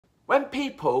When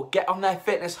people get on their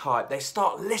fitness hype, they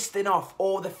start listing off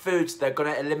all the foods they're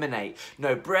going to eliminate.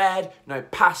 No bread, no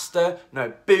pasta,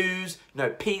 no booze, no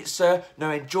pizza,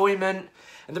 no enjoyment.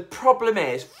 And the problem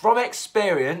is, from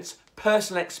experience,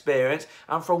 personal experience,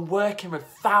 and from working with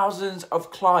thousands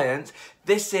of clients,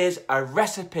 this is a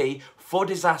recipe for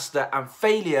disaster and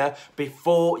failure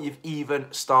before you've even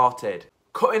started.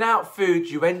 Cutting out foods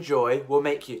you enjoy will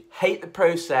make you hate the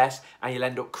process and you'll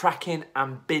end up cracking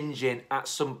and binging at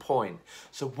some point.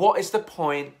 So what is the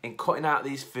point in cutting out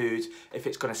these foods if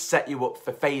it's going to set you up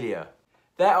for failure?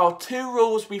 There are 2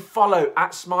 rules we follow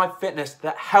at Smyth Fitness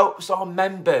that helps our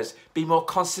members be more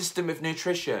consistent with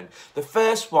nutrition. The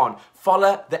first one,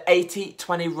 follow the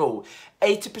 80-20 rule.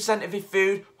 80% of your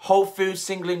food, whole food,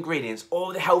 single ingredients,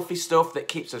 all the healthy stuff that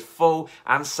keeps us full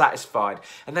and satisfied.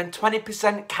 And then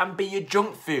 20% can be your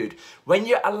junk food. When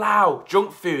you allow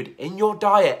junk food in your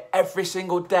diet every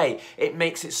single day, it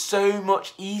makes it so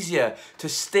much easier to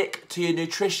stick to your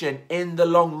nutrition in the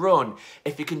long run.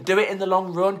 If you can do it in the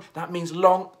long run, that means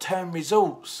long-term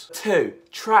results. 2,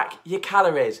 track your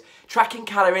calories. Tracking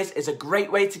calories is a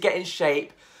great way to get in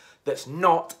shape that's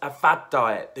not a fad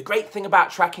diet. The great thing about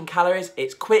tracking calories,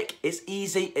 it's quick, it's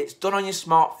easy, it's done on your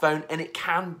smartphone, and it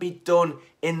can be done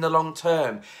in the long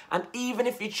term. And even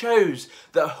if you chose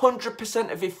that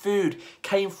 100% of your food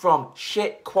came from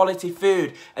shit quality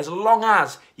food, as long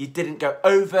as you didn't go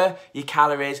over your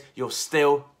calories, you'll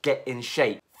still get in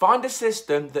shape. Find a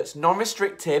system that's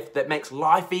non-restrictive, that makes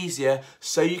life easier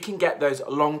so you can get those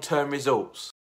long-term results.